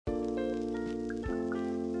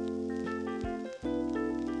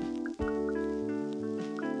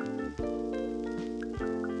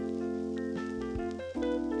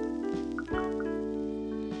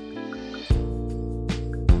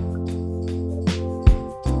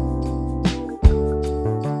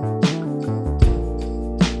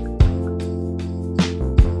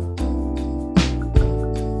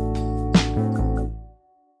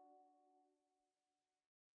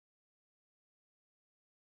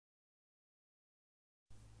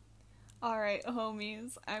Alright,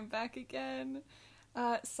 homies, I'm back again.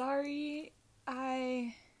 Sorry,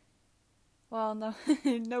 well, no,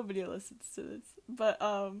 nobody listens to this, but,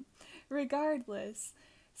 regardless,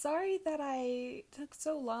 sorry that I took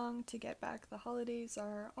so long to get back. The holidays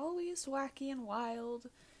are always wacky and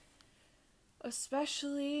wild,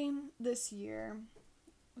 especially this year.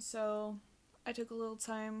 So, I took a little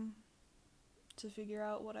time to figure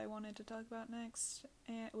out what I wanted to talk about next,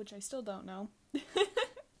 which I still don't know.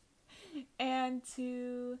 And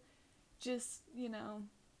to just,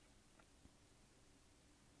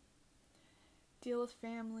 deal with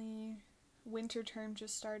family. Winter term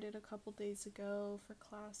just started a couple days ago for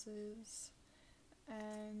classes,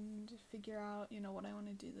 and figure out, what I want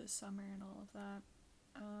to do this summer and all of that.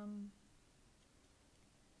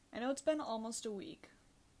 I know it's been almost a week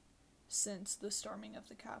since the storming of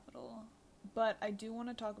the Capitol, but I do want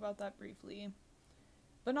to talk about that briefly.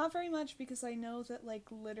 But not very much, because I know that,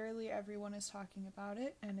 literally everyone is talking about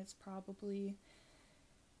it, and it's probably,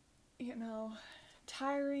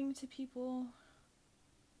 tiring to people.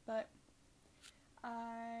 But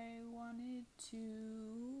I wanted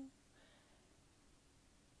to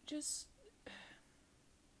just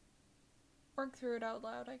work through it out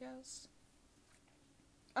loud, I guess.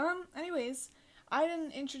 Anyways, I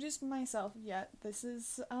didn't introduce myself yet. This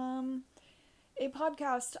is, a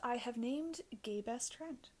podcast I have named Gay Best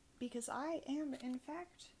Friend, because I am, in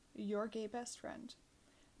fact, your gay best friend.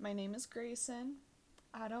 My name is Grayson.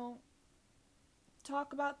 I don't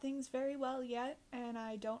talk about things very well yet, and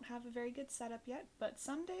I don't have a very good setup yet, but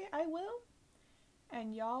someday I will,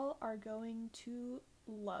 and y'all are going to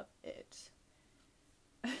love it.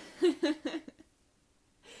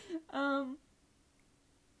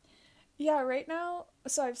 Yeah, right now,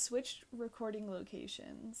 so I've switched recording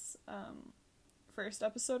locations. First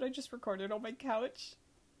episode I just recorded on my couch,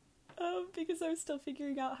 because I was still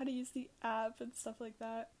figuring out how to use the app and stuff like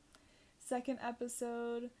that. Second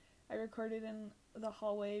episode, I recorded in the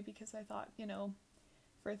hallway because I thought,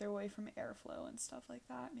 further away from airflow and stuff like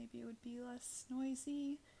that, maybe it would be less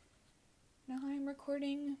noisy. Now I'm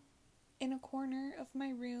recording in a corner of my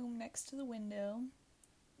room next to the window.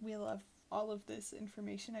 We love all of this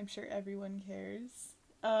information. I'm sure everyone cares.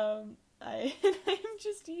 I'm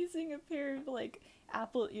just using a pair of,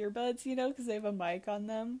 Apple earbuds, because they have a mic on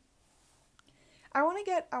them. I want to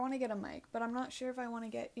get a mic, but I'm not sure if I want to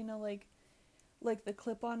get, the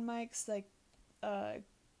clip-on mics,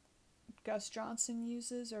 Gus Johnson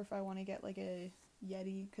uses, or if I want to get, a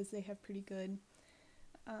Yeti, because they have pretty good,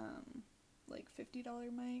 $50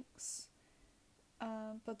 mics.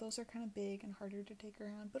 But those are kind of big and harder to take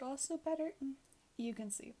around, but also better. You can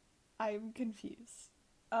see. I'm confused.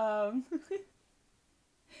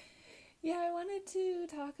 Yeah, I wanted to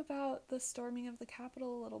talk about the storming of the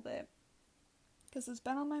Capitol a little bit, because it's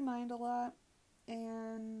been on my mind a lot,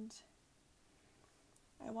 and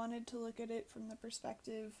I wanted to look at it from the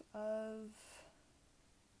perspective of,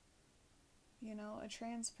 a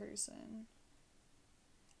trans person,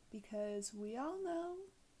 because we all know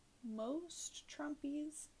most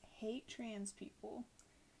Trumpies hate trans people.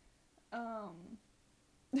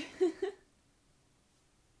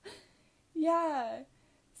 Yeah,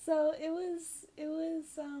 so it was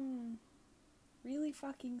really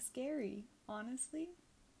fucking scary, honestly.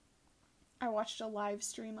 I watched a live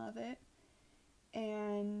stream of it,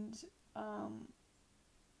 and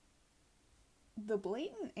the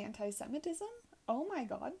blatant anti-Semitism, oh my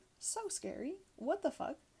god, so scary. What the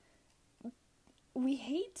fuck? We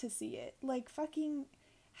hate to see it. Fucking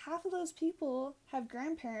half of those people have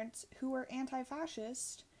grandparents who are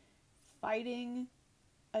anti-fascist, fighting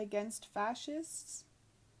against fascists,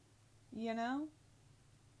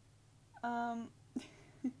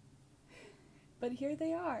 But here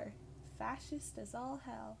they are, fascist as all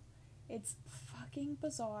hell. It's fucking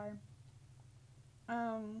bizarre.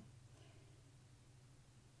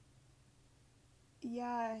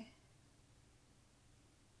 Yeah.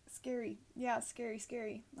 Scary. Yeah,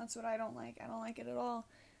 scary. That's what I don't like. I don't like it at all.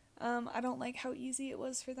 I don't like how easy it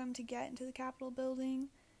was for them to get into the Capitol building.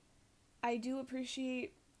 I do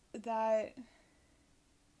appreciate that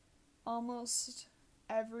almost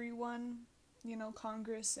everyone,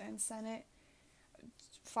 Congress and Senate,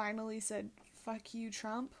 finally said, fuck you,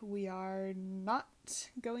 Trump. We are not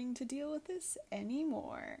going to deal with this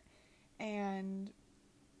anymore. And,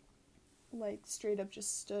 straight up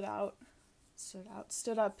just stood up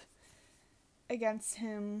against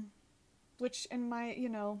him, which in my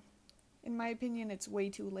opinion, it's way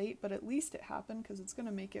too late, but at least it happened, because it's going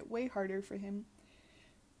to make it way harder for him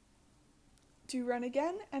to run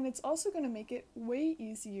again, and it's also going to make it way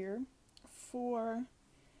easier for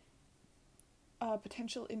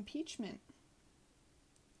potential impeachment,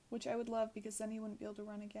 which I would love because then he wouldn't be able to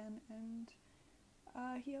run again, and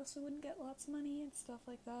he also wouldn't get lots of money and stuff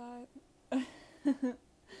like that.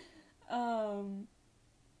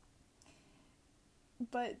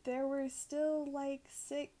 But there were still like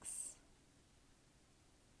 6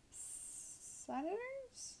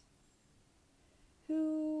 senators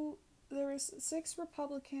who, there was 6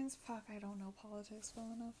 Republicans. Fuck, I don't know politics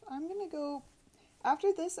well enough. I'm gonna go,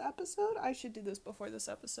 after this episode, I should do this before this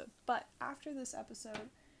episode, but after this episode,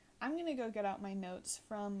 I'm gonna go get out my notes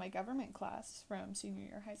from my government class from senior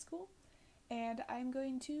year high school, and I'm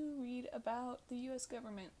going to read about the US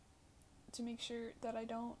government to make sure that I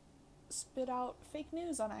don't spit out fake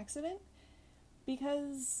news on accident,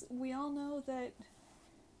 because we all know that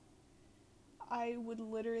I would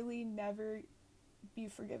literally never be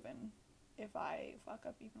forgiven if I fuck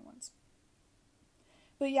up even once.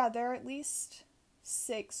 But yeah, there are at least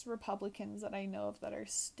 6 Republicans that I know of that are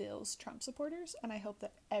still Trump supporters, and I hope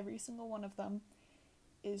that every single one of them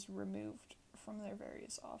is removed from their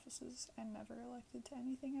various offices and never elected to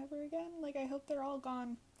anything ever again. Like, I hope they're all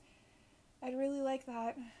gone. I'd really like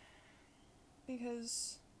that,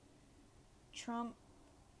 because Trump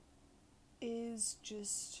is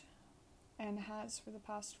just, and has for the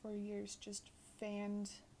past 4 years, just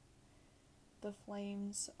fanned the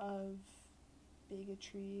flames of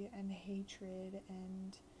bigotry and hatred,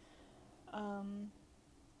 and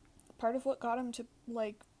part of what got him to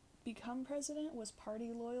like become president was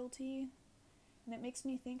party loyalty, and it makes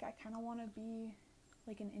me think I kind of want to be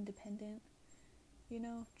like an independent, you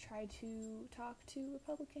know, try to talk to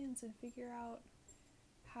Republicans and figure out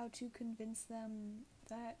how to convince them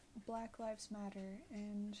that Black Lives Matter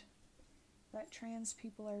and that trans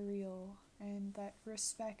people are real and that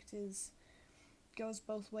respect goes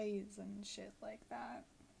both ways and shit like that.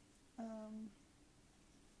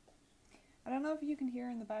 I don't know if you can hear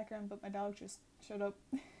in the background, but my dog just showed up.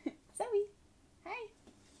 Zoe! Hi!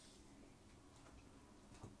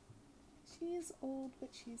 She's old, but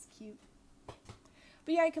she's cute.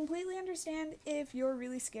 But yeah, I completely understand if you're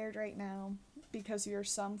really scared right now because you're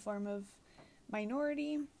some form of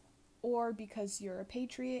minority, or because you're a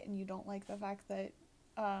patriot and you don't like the fact that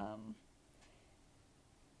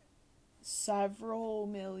several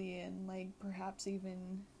million, like perhaps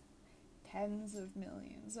even tens of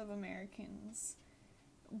millions of Americans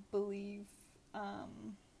believe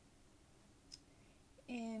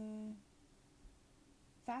in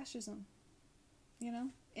fascism, you know,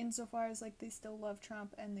 insofar as like they still love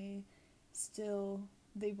Trump and they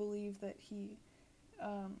believe that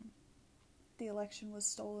the election was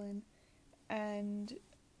stolen and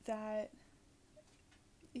that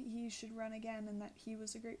he should run again and that he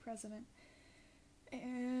was a great president.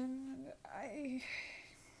 And I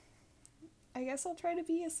guess I'll try to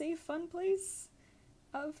be a safe, fun place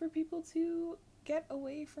for people to get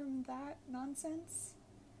away from that nonsense.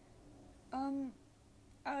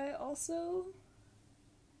 I also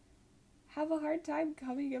have a hard time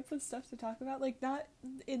coming up with stuff to talk about, like, not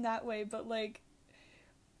in that way, but like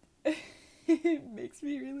it makes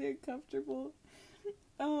me really uncomfortable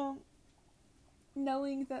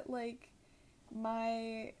knowing that like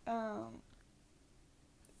my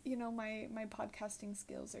you know, my podcasting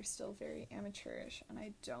skills are still very amateurish, and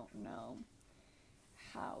I don't know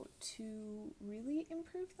how to really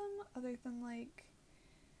improve them other than like,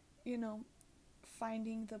 you know,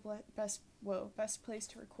 finding the best place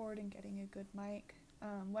to record and getting a good mic.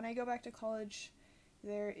 When I go back to college,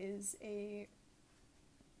 there is a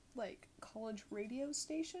like college radio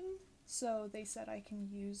station, so they said I can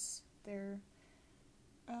use their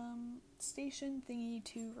station thingy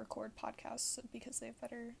to record podcasts because they have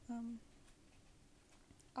better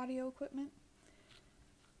audio equipment.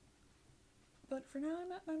 But for now,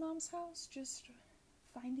 I'm at my mom's house, just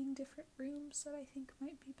finding different rooms that I think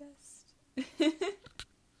might be best.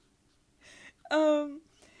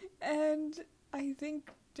 And I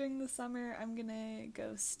think during the summer I'm gonna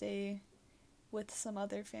go stay with some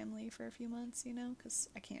other family for a few months, you know, because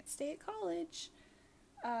I can't stay at college.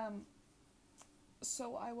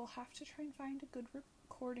 So I will have to try and find a good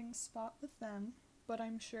recording spot with them, but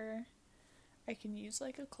I'm sure I can use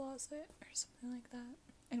like a closet or something like that,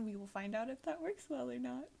 and we will find out if that works well or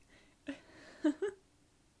not.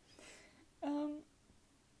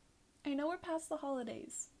 I know we're past the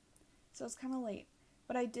holidays, so it's kind of late,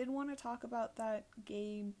 but I did want to talk about that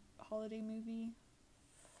gay holiday movie,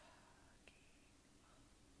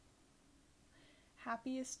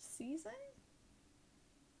 Happiest Season?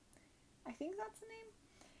 I think that's the name.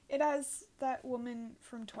 It has that woman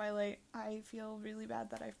from Twilight. I feel really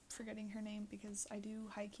bad that I'm forgetting her name because I do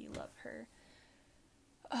high-key love her.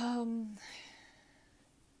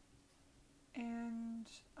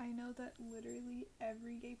 know that literally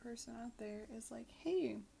every gay person out there is like,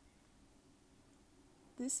 hey,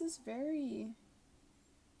 this is very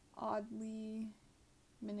oddly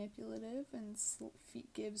manipulative and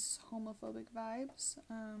gives homophobic vibes.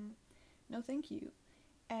 No thank you.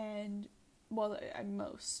 And, well,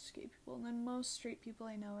 most gay people, and then most straight people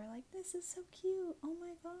I know are like, this is so cute, oh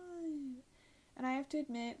my god. And I have to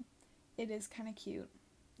admit, it is kind of cute,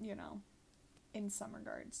 you know, in some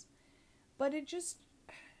regards. But it just,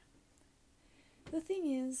 the thing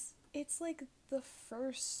is, it's like the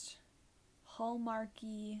first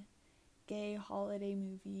Hallmarky gay holiday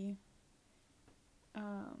movie,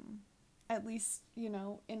 at least, you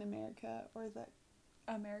know, in America, or that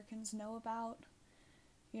Americans know about.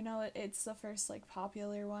 You know, it's the first, like,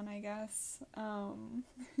 popular one, I guess. And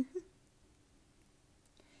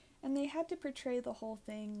they had to portray the whole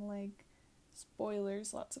thing, like,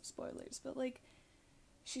 spoilers, lots of spoilers, but, like,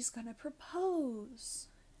 she's gonna propose,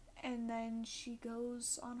 and then she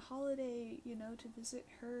goes on holiday, you know, to visit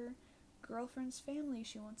her girlfriend's family.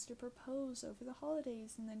 She wants to propose over the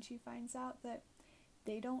holidays, and then she finds out that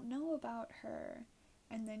they don't know about her,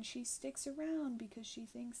 and then she sticks around because she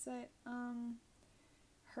thinks that,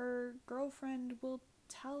 her girlfriend will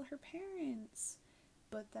tell her parents,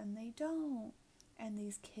 but then they don't, and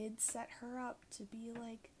these kids set her up to be,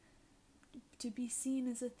 like, to be seen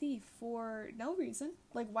as a thief for no reason.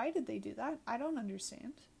 Like, why did they do that? I don't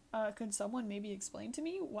understand. Could someone maybe explain to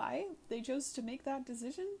me why they chose to make that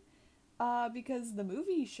decision? Because the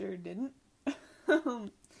movie sure didn't.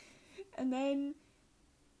 And then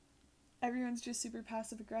everyone's just super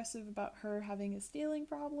passive-aggressive about her having a stealing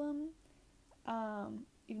problem,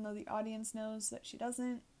 even though the audience knows that she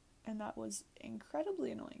doesn't, and that was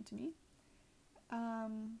incredibly annoying to me.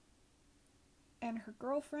 And her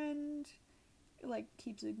girlfriend, like,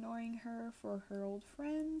 keeps ignoring her for her old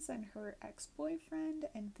friends and her ex-boyfriend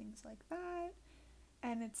and things like that.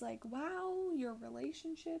 And it's like, wow, your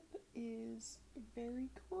relationship is very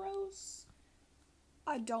gross.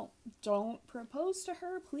 Don't propose to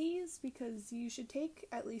her, please, because you should take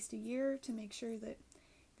at least a year to make sure that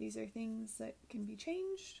these are things that can be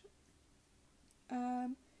changed.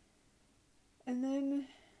 And then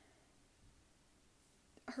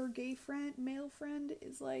her gay friend, male friend,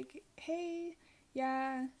 is like, hey,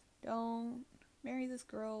 yeah, don't marry this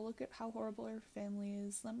girl, look at how horrible her family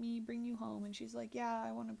is, let me bring you home. And she's like, yeah,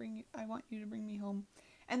 I want you to bring me home.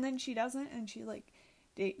 And then she doesn't, and she, like,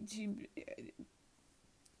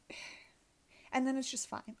 and then it's just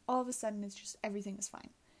fine. All of a sudden, it's just, everything is fine.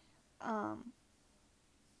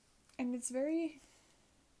 And it's very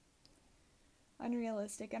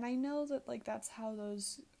unrealistic, and I know that, like, that's how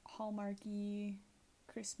those Hallmarky,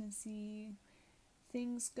 Christmassy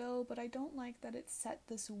things go, but I don't like that it set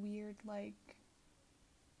this weird, like,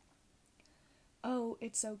 oh,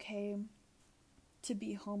 it's okay to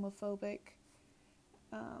be homophobic.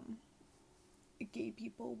 Gay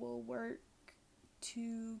people will work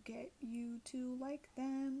to get you to like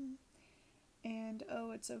them, and oh,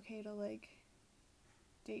 it's okay to, like,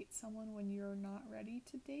 date someone when you're not ready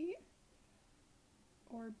to date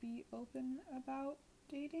or be open about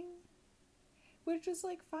dating, which is,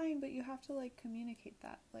 like, fine, but you have to, like, communicate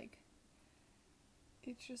that. Like,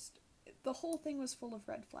 it's just, the whole thing was full of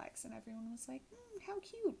red flags, and everyone was like, how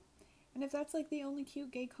cute. And if that's, like, the only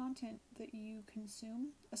cute gay content that you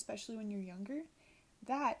consume, especially when you're younger,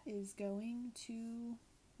 that is going to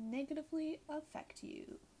negatively affect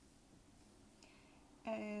you.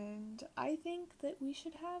 And I think that we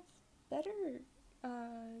should have better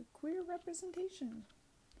queer representation.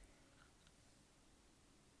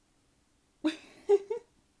 But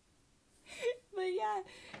yeah.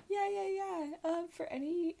 For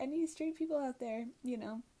any straight people out there, you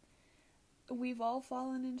know, we've all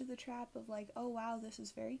fallen into the trap of, like, oh wow, this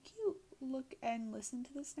is very cute. Look and listen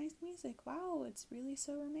to this nice music. Wow, it's really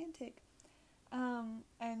so romantic.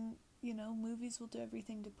 And, you know, movies will do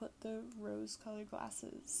everything to put the rose-colored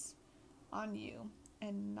glasses on you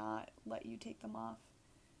and not let you take them off.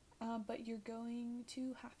 But you're going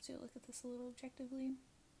to have to look at this a little objectively.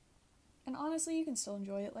 And honestly, you can still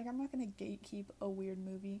enjoy it. Like, I'm not going to gatekeep a weird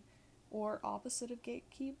movie, or opposite of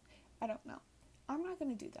gatekeep. I don't know. I'm not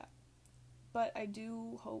going to do that. But I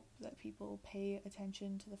do hope that people pay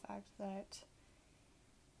attention to the fact that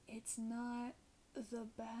it's not the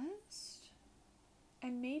best.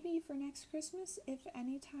 And maybe for next Christmas, if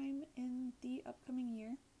any time in the upcoming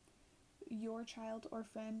year, your child or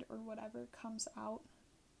friend or whatever comes out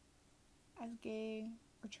as gay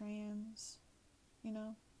or trans, you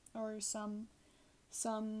know, or some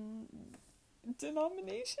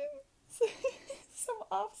denomination, some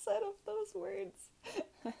offset of those words.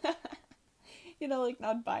 You know, like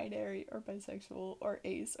non-binary or bisexual or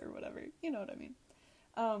ace or whatever. You know what I mean.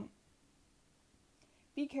 Um,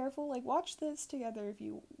 be careful, like, watch this together if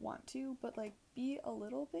you want to, but, like, be a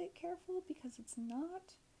little bit careful because it's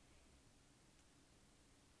not,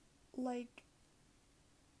 like,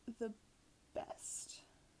 the best.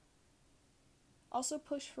 Also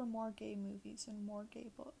push for more gay movies and more gay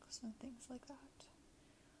books and things like that.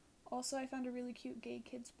 Also, I found a really cute gay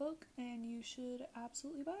kids book, and you should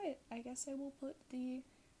absolutely buy it. I guess I will put the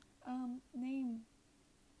name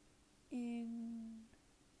in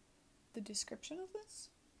the description of this,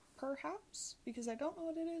 perhaps, because I don't know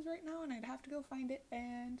what it is right now, and I'd have to go find it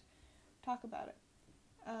and talk about it.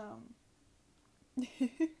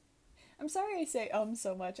 I'm sorry I say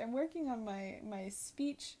so much. I'm working on my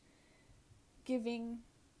speech giving,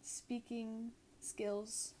 speaking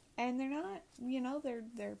skills, and they're not,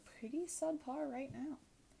 they're pretty subpar right now.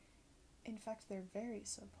 In fact, they're very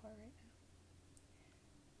subpar right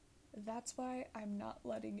now. That's why I'm not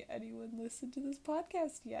letting anyone listen to this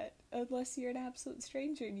podcast yet, unless you're an absolute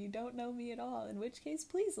stranger and you don't know me at all, in which case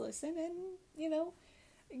please listen and,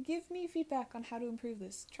 give me feedback on how to improve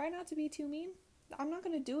this. Try not to be too mean. I'm not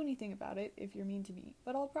going to do anything about it if you're mean to me,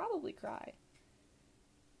 but I'll probably cry.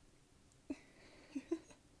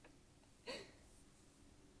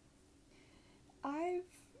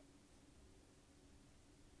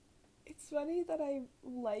 It's funny that I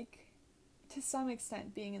like, to some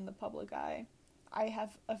extent, being in the public eye. I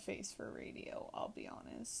have a face for radio, I'll be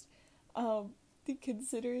honest.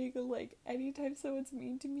 Considering, like, anytime someone's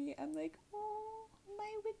mean to me, I'm like, oh, my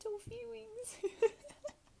little feelings.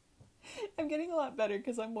 I'm getting a lot better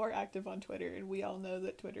because I'm more active on Twitter, and we all know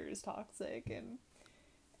that Twitter is toxic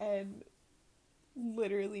and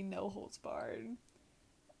literally no holds barred.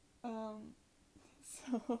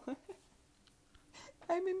 So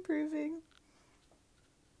I'm improving.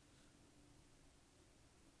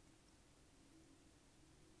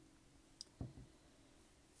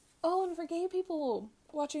 Oh, and for gay people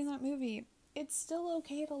watching that movie, it's still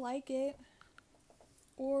okay to like it,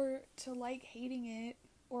 or to like hating it,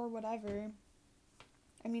 or whatever.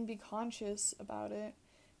 I mean, be conscious about it.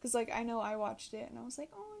 Because, like, I know I watched it, and I was like,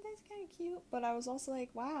 oh, that's kind of cute. But I was also like,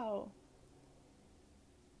 wow.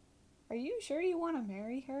 Are you sure you want to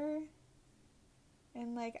marry her?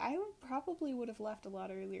 And, like, I probably would have left a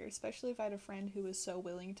lot earlier, especially if I had a friend who was so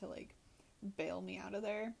willing to, like, bail me out of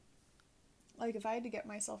there. Like, if I had to get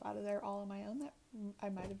myself out of there all on my own, that I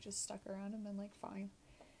might have just stuck around and been like, fine,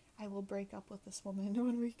 I will break up with this woman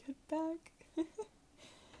when we get back.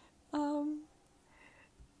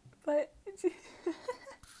 But it's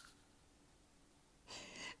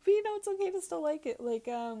okay to still like it. Like,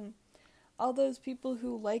 all those people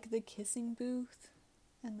who like The Kissing Booth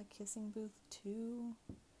and The Kissing Booth 2,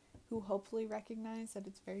 who hopefully recognize that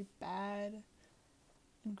it's very bad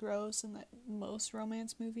and gross, and that most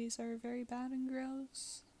romance movies are very bad and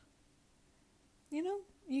gross.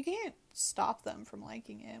 You can't stop them from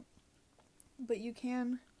liking it, but you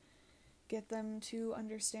can get them to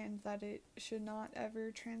understand that it should not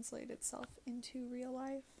ever translate itself into real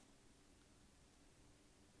life.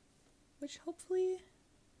 Which hopefully,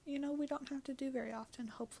 we don't have to do very often.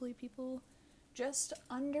 Hopefully people just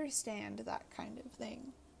understand that kind of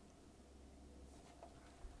thing.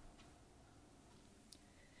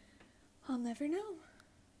 I'll never know.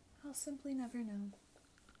 I'll simply never know.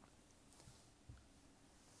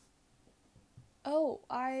 Oh,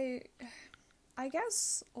 I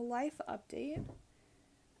guess a life update.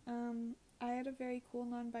 I had a very cool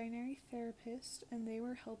non-binary therapist, and they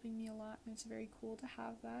were helping me a lot, and it's very cool to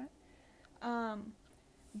have that.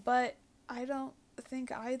 But I don't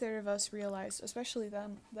think either of us realized, especially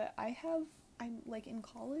them, that I'm like in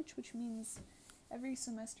college, which means every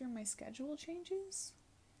semester my schedule changes.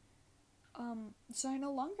 So I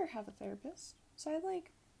no longer have a therapist. So I had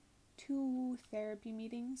like 2 therapy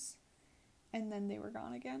meetings, and then they were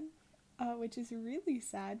gone again, which is really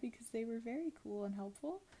sad because they were very cool and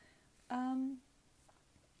helpful.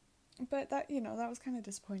 But that, that was kind of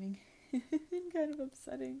disappointing and kind of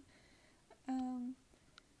upsetting.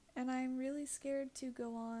 And I'm really scared to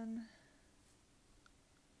go on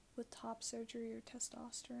with top surgery or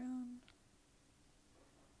testosterone.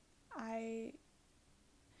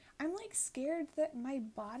 I'm like scared that my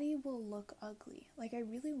body will look ugly. Like, I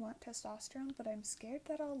really want testosterone, but I'm scared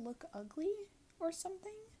that I'll look ugly or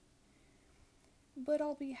something. But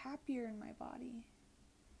I'll be happier in my body.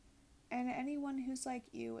 And anyone who's like,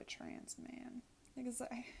 ew, a trans man. Because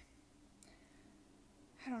I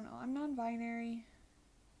don't know, I'm non-binary.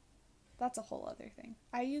 That's a whole other thing.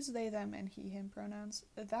 I use they, them, and he, him pronouns.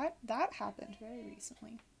 That happened very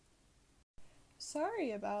recently.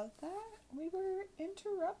 Sorry about that. We were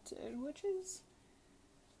interrupted, which is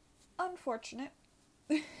unfortunate.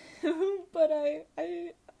 But I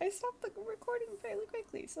stopped the recording fairly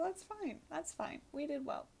quickly, so that's fine. That's fine. We did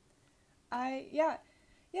well. Yeah.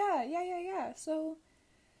 So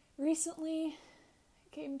recently I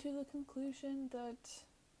came to the conclusion that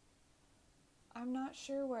I'm not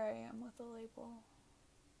sure where I am with the label.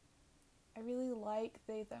 I really like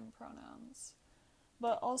they them pronouns,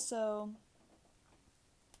 but also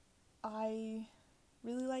I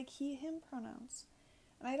really like he him pronouns.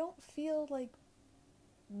 And I don't feel like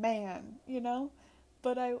man,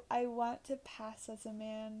 But I want to pass as a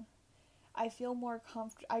man. I feel more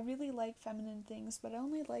comfortable. I really like feminine things, but I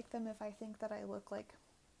only like them if I think that I look like,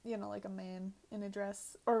 like a man in a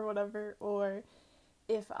dress or whatever, or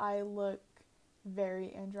if I look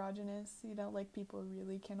very androgynous, like people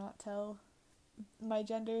really cannot tell my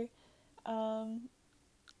gender. Um,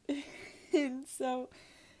 and so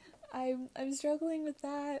I'm struggling with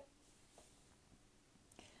that,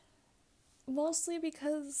 mostly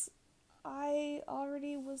because I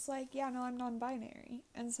already was like, yeah, no, I'm non-binary.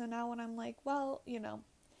 And so now when I'm like, well,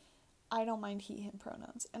 I don't mind he, him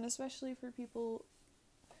pronouns. And especially for people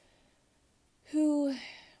who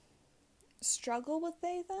struggle with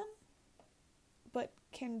they, them, but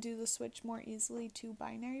can do the switch more easily to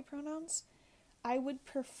binary pronouns, I would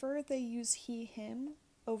prefer they use he, him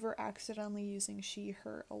over accidentally using she,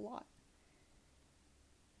 her a lot.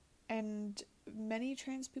 And many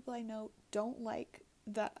trans people I know don't like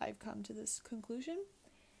that I've come to this conclusion.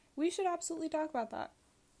 We should absolutely talk about that.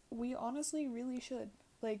 We honestly really should.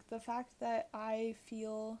 Like, the fact that I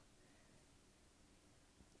feel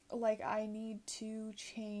like I need to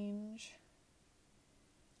change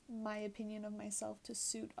my opinion of myself to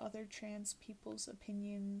suit other trans people's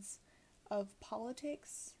opinions of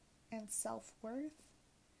politics and self-worth,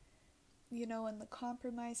 and the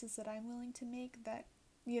compromises that I'm willing to make, that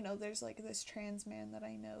there's like this trans man that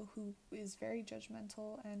I know who is very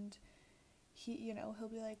judgmental, and he'll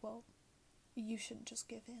be like, well, you shouldn't just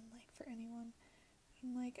give in, like, for anyone.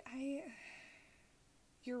 I'm like,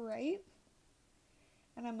 you're right,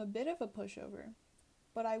 and I'm a bit of a pushover,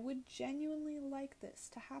 but I would genuinely like this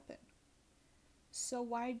to happen. So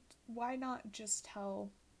why not just tell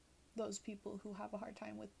those people who have a hard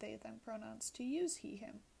time with they, them pronouns to use he,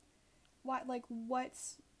 him?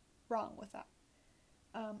 What's wrong with that?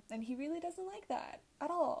 And he really doesn't like that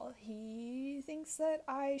at all. He thinks that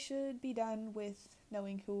I should be done with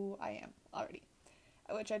knowing who I am already,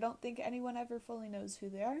 which I don't think anyone ever fully knows who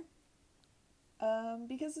they are,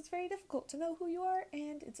 because it's very difficult to know who you are,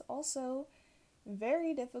 and it's also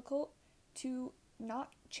very difficult to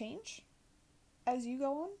not change as you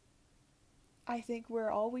go on. I think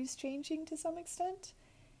we're always changing to some extent,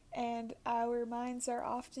 and our minds are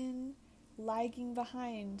often lagging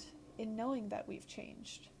behind in knowing that we've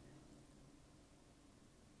changed.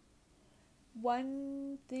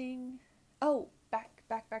 One thing... Oh, back.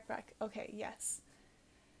 Okay, yes.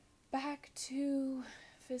 Back to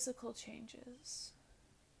physical changes.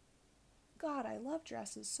 God, I love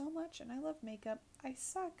dresses so much, and I love makeup. I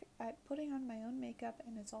suck at putting on my own makeup,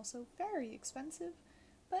 and it's also very expensive.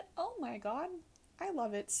 But oh my god, I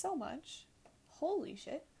love it so much. Holy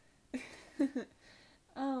shit.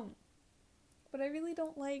 But I really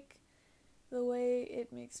don't like the way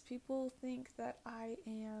it makes people think that I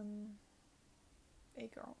am a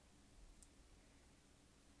girl.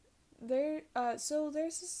 So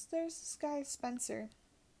there's this guy, Spencer.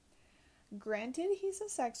 Granted, he's a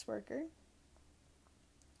sex worker,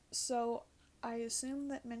 so I assume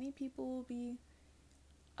that many people will be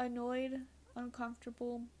annoyed,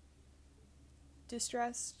 uncomfortable,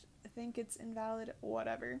 distressed, think it's invalid,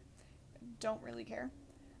 whatever. Don't really care.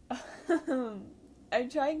 I'm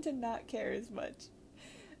trying to not care as much.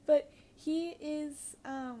 But he is,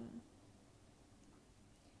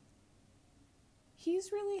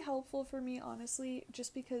 he's really helpful for me, honestly,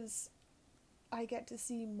 just because I get to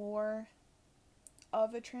see more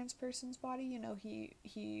of a trans person's body.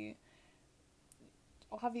 He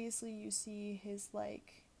obviously, you see his,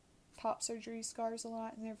 like, top surgery scars a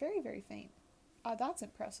lot, and they're very, very faint. That's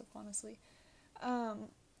impressive, honestly.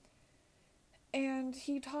 And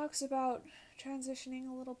he talks about transitioning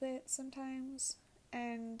a little bit sometimes,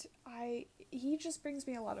 and he just brings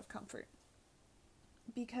me a lot of comfort,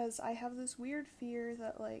 because I have this weird fear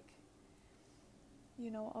that, like,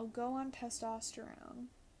 I'll go on testosterone,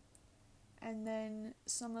 and then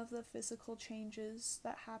some of the physical changes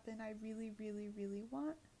that happen I really, really, really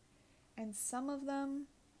want, and some of them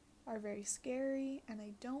are very scary and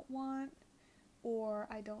I don't want, or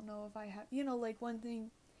I don't know if I have, like, one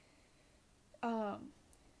thing,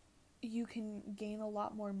 you can gain a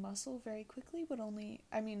lot more muscle very quickly, but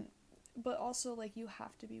also, like, you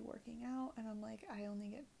have to be working out, and I'm like, I only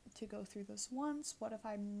get to go through this once. What if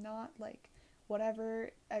I'm not, like,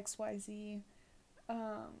 whatever, XYZ,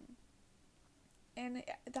 and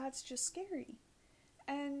that's just scary.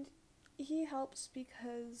 And he helps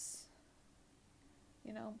because,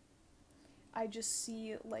 you know, I just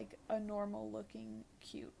see, like, a normal looking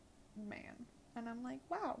cute man, and I'm like,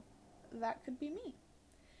 wow, that could be me.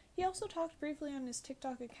 He also talked briefly on his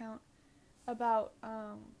TikTok account about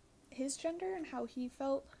his gender and how he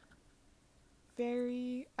felt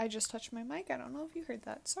very... I just touched my mic. I don't know if you heard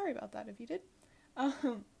that. Sorry about that if you did.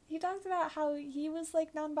 He talked about how he was,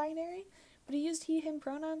 like, non-binary, but he used he, him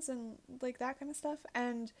pronouns and, like, that kind of stuff,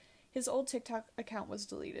 and his old TikTok account was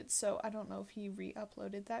deleted, so I don't know if he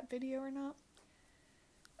re-uploaded that video or not.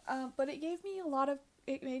 But it gave me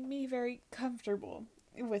it made me very comfortable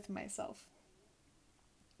with myself.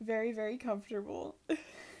 Very, very comfortable.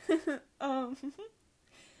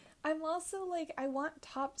 I'm also, like, I want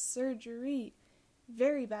top surgery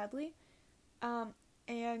very badly.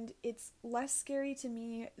 And it's less scary to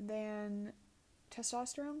me than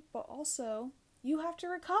testosterone, but also, you have to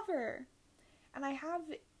recover. And I have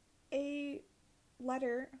a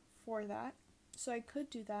letter for that, so I could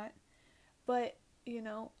do that. But, you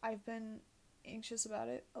know, I've been anxious about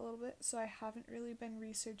it a little bit, so I haven't really been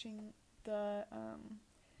researching the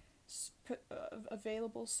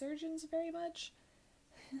available surgeons very much.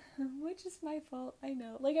 Which is my fault, I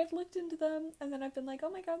know. Like, I've looked into them, and then I've been like, oh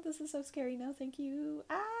my god, this is so scary, no thank you,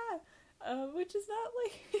 which is not,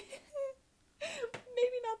 like,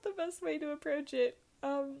 maybe not the best way to approach it,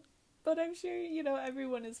 but I'm sure, you know,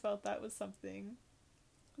 everyone has felt that with something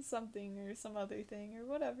or some other thing, or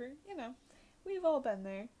whatever, you know, we've all been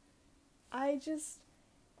there.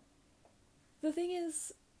 The thing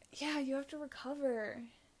is, yeah, you have to recover.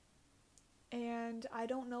 And I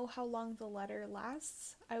don't know how long the letter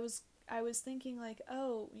lasts. I was thinking, like,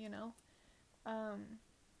 oh, you know,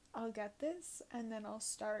 I'll get this, and then I'll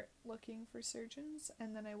start looking for surgeons,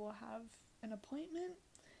 and then I will have an appointment,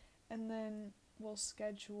 and then we'll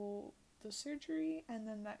schedule the surgery, and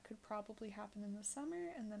then that could probably happen in the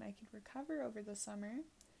summer, and then I could recover over the summer,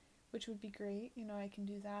 which would be great. You know, I can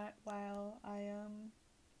do that while I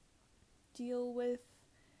deal with,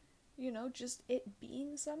 you know, just it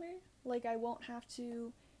being summer. Like, I won't have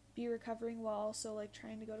to be recovering while also, like,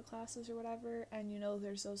 trying to go to classes or whatever, and, you know,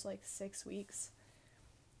 there's those, like, 6 weeks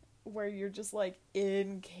where you're just, like,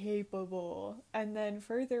 incapable, and then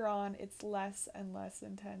further on, it's less and less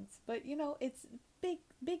intense, but, you know, it's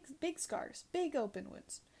big scars, big open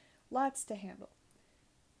wounds, lots to handle,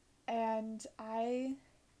 and I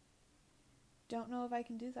don't know if I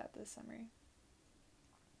can do that this summer,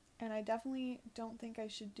 and I definitely don't think I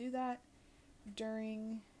should do that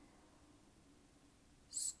during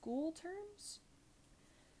school terms.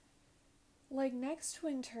 Like, next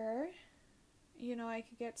winter, you know, I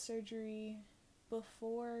could get surgery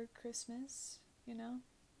before Christmas, you know,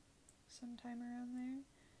 sometime around there,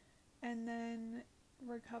 and then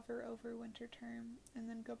recover over winter term, and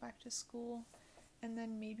then go back to school, and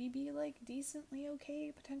then maybe be, like, decently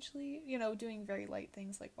okay, potentially, you know, doing very light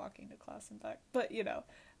things like walking to class and back, but, you know,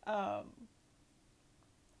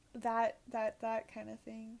 that kind of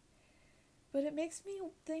thing. But it makes me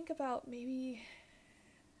think about maybe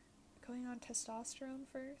going on testosterone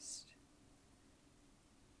first.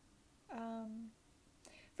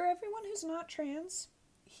 For everyone who's not trans,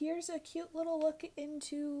 here's a cute little look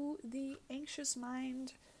into the anxious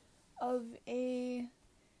mind of a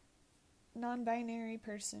non-binary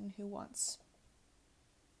person who wants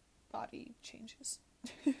body changes.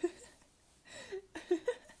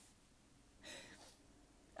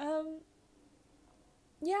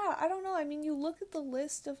 Yeah, I don't know. I mean, you look at the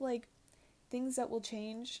list of, like, things that will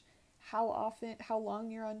change, how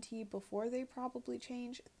long you're on T before they probably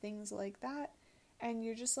change, things like that, and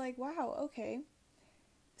you're just like, wow, okay.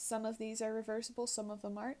 Some of these are reversible, some of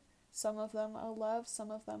them aren't. Some of them I'll love,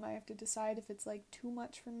 some of them I have to decide if it's, like, too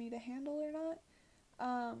much for me to handle or not.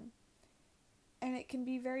 And it can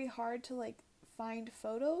be very hard to, like, find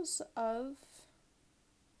photos of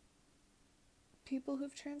people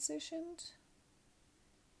who've transitioned.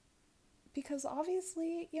 Because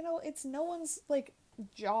obviously, you know, it's no one's, like,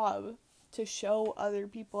 job to show other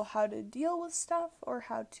people how to deal with stuff or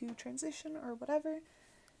how to transition or whatever.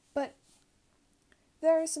 But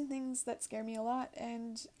there are some things that scare me a lot,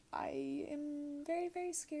 and I am very,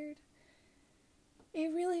 very scared.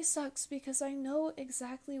 It really sucks because I know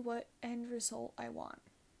exactly what end result I want.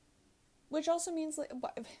 Which also means, like,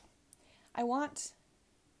 I want,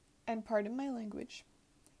 and pardon my language,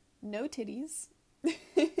 no titties.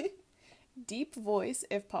 deep voice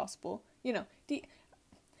if possible. You know,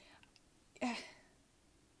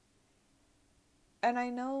 and I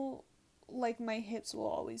know, like, my hips will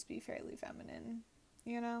always be fairly feminine,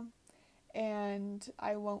 you know? And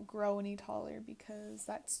I won't grow any taller because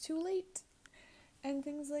that's too late and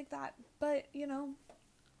things like that. But, you know,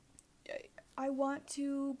 I want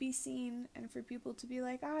to be seen and for people to be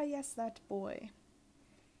like, ah, yes, that boy.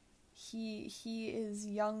 He is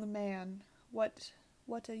young man. What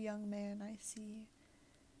a young man I see.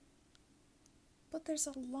 But there's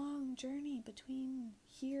a long journey between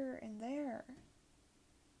here and there.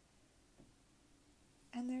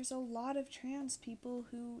 And there's a lot of trans people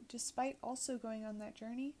who, despite also going on that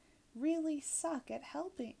journey, really suck at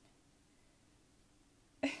helping.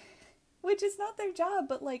 Which is not their job,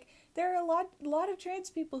 but, like, there are a lot of trans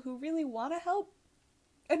people who really want to help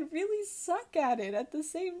and really suck at it at the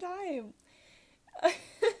same time. And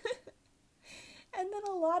then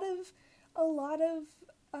a lot of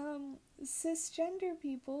cisgender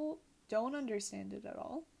people don't understand it at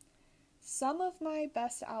all. Some of my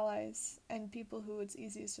best allies and people who it's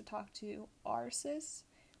easiest to talk to are cis,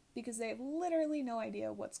 because they have literally no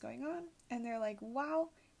idea what's going on, and they're like, wow,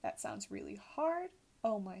 that sounds really hard.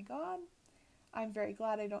 Oh my god. I'm very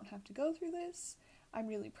glad I don't have to go through this. I'm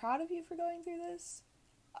really proud of you for going through this.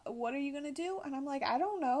 What are you gonna do? And I'm like, I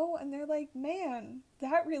don't know. And they're like, man,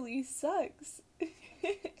 that really sucks.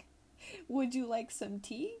 Would you like some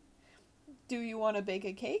tea? Do you want to bake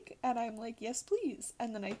a cake? And I'm like, yes, please.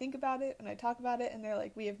 And then I think about it and I talk about it and they're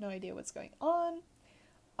like, we have no idea what's going on.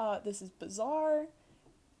 This is bizarre.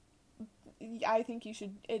 I think you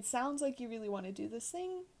should, it sounds like you really want to do this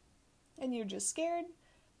thing and you're just scared,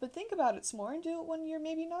 but think about it some more and do it when you're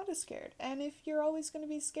maybe not as scared. And if you're always going to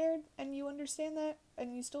be scared and you understand that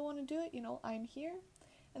and you still want to do it, you know, I'm here.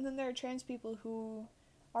 And then there are trans people who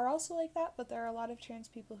are also like that, but there are a lot of trans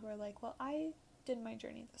people who are like, well, I did my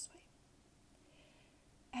journey this way.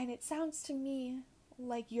 And it sounds to me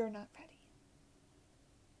like you're not ready.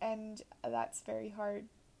 And that's very hard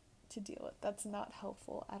to deal with. That's not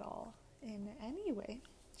helpful at all in any way,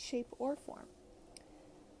 shape, or form.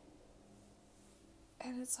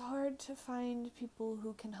 And it's hard to find people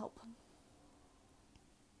who can help.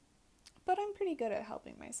 But I'm pretty good at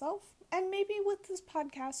helping myself. And maybe with this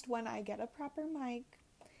podcast, when I get a proper mic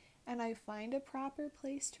and I find a proper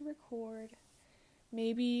place to record,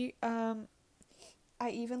 maybe I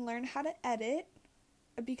even learn how to edit,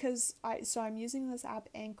 because I'm using this app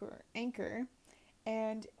Anchor,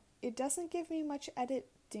 and it doesn't give me much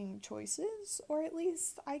editing choices, or at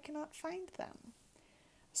least I cannot find them.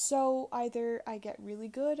 So either I get really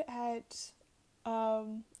good at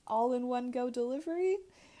all-in-one-go delivery,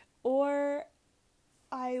 or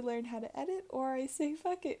I learn how to edit, or I say,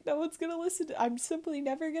 fuck it, no one's gonna listen to it. I'm simply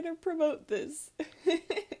never gonna promote this.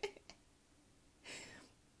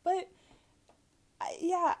 But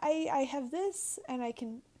I have this, and I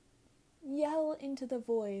can yell into the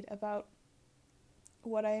void about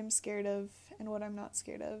what I am scared of and what I'm not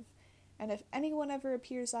scared of. And if anyone ever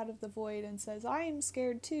appears out of the void and says, I am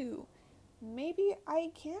scared too, maybe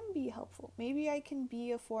I can be helpful. Maybe I can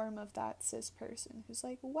be a form of that cis person who's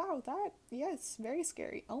like, wow, yes, very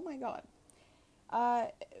scary. Oh my god.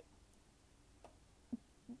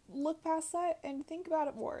 Look past that and think about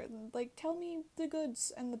it more. Like, tell me the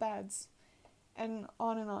goods and the bads. And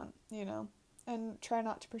on, you know. And try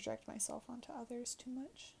not to project myself onto others too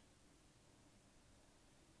much.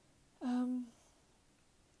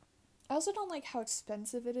 I also don't like how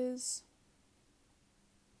expensive it is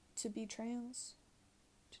to be trans,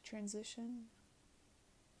 to transition.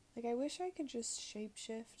 Like, I wish I could just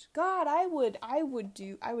shapeshift. God, I would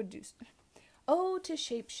do, oh, to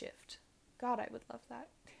shapeshift. God, I would love that.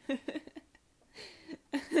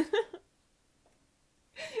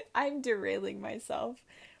 I'm derailing myself.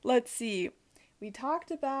 Let's see. We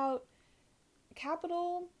talked about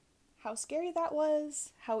Capitol, how scary that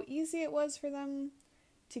was, how easy it was for them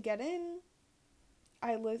to get in.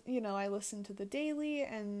 I listened to the Daily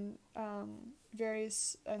and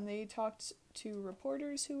and they talked to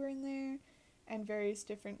reporters who were in there, and various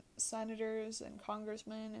different senators and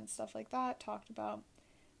congressmen and stuff like that talked about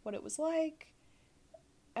what it was like,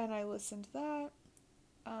 and I listened to that.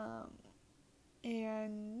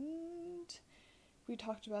 And we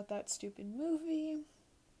talked about that stupid movie,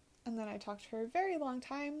 and then I talked for a very long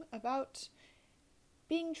time about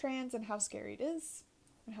being trans and how scary it is,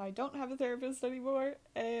 and how I don't have a therapist anymore,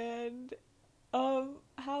 and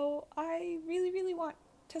how I really, really want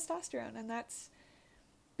testosterone, and that's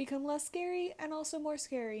become less scary and also more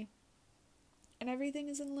scary, and everything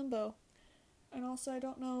is in limbo. And also I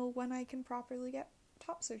don't know when I can properly get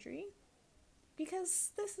top surgery,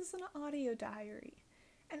 because this is an audio diary,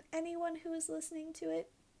 and anyone who is listening to it,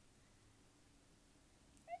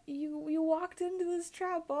 you walked into this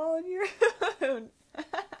trap all on your own.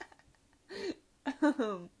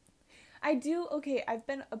 I've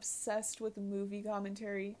been obsessed with movie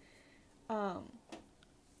commentary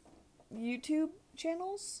YouTube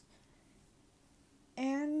channels,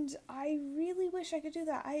 and I really wish I could do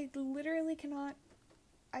that. I literally cannot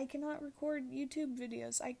record YouTube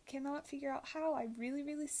videos. I cannot figure out how. I really,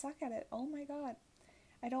 really suck at it. Oh my god.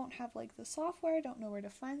 I don't have, like, the software. I don't know where to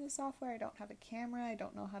find the software. I don't have a camera. I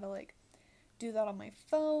don't know how to, like, do that on my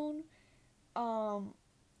phone.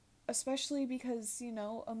 Especially because, you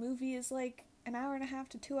know, a movie is, like, an hour and a half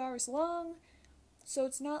to 2 hours long. So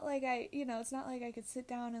it's not like I could sit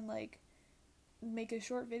down and, like, make a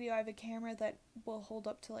short video. I have a camera that will hold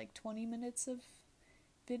up to, like, 20 minutes of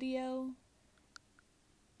video.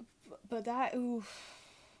 But that, oof.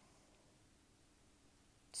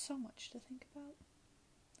 So much to think about.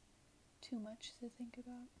 Too much to think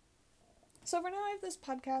about. So for now I have this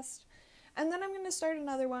podcast, and then I'm going to start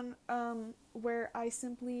another one where I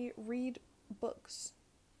simply read books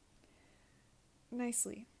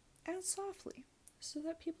nicely and softly so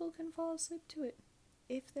that people can fall asleep to it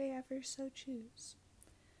if they ever so choose.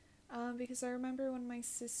 Because I remember when my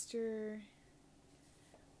sister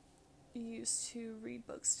used to read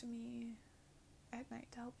books to me at night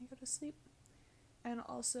to help me go to sleep. And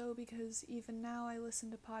also because even now I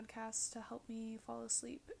listen to podcasts to help me fall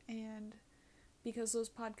asleep, and because those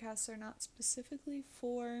podcasts are not specifically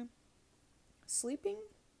for sleeping,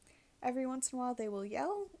 every once in a while they will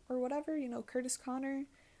yell or whatever. You know, Curtis Connor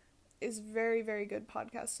is very, very good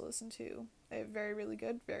podcast to listen to. A very, really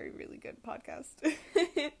good podcast.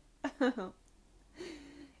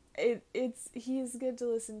 He is good to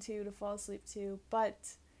listen to fall asleep to,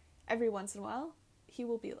 but every once in a while he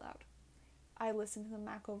will be loud. I listen to the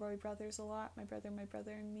McElroy brothers a lot, my brother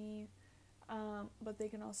and me, but they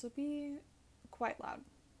can also be quite loud.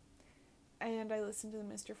 And I listen to the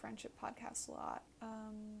Mr. Friendship podcast a lot,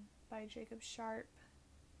 by Jacob Sharp,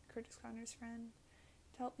 Curtis Connor's friend,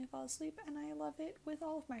 to help me fall asleep, and I love it with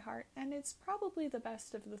all of my heart, and it's probably the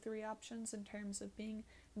best of the three options in terms of being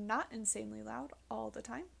not insanely loud all the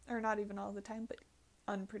time, or not even all the time, but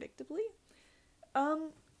unpredictably.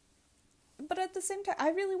 But at the same time, I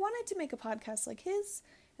really wanted to make a podcast like his,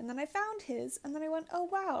 and then I found his, and then I went, oh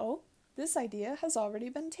wow, this idea has already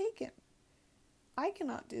been taken. I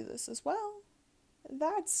cannot do this as well.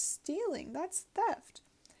 That's stealing. That's theft.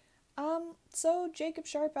 So Jacob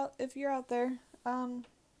Sharp, if you're out there,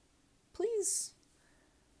 please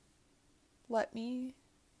let me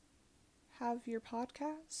have your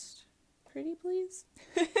podcast. Pretty please.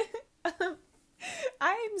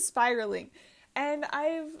 I'm spiraling, and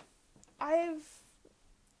I've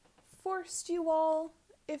forced you all,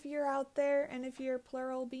 if you're out there, and if you're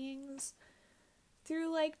plural beings,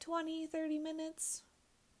 through like 20, 30 minutes,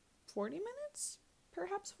 40 minutes,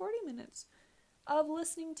 perhaps 40 minutes, of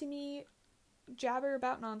listening to me jabber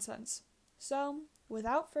about nonsense. So,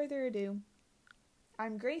 without further ado,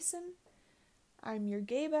 I'm Grayson. I'm your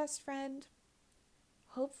gay best friend.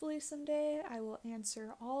 Hopefully someday I will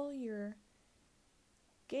answer all your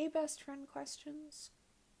gay best friend questions.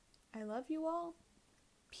 I love you all.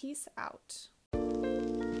 Peace out.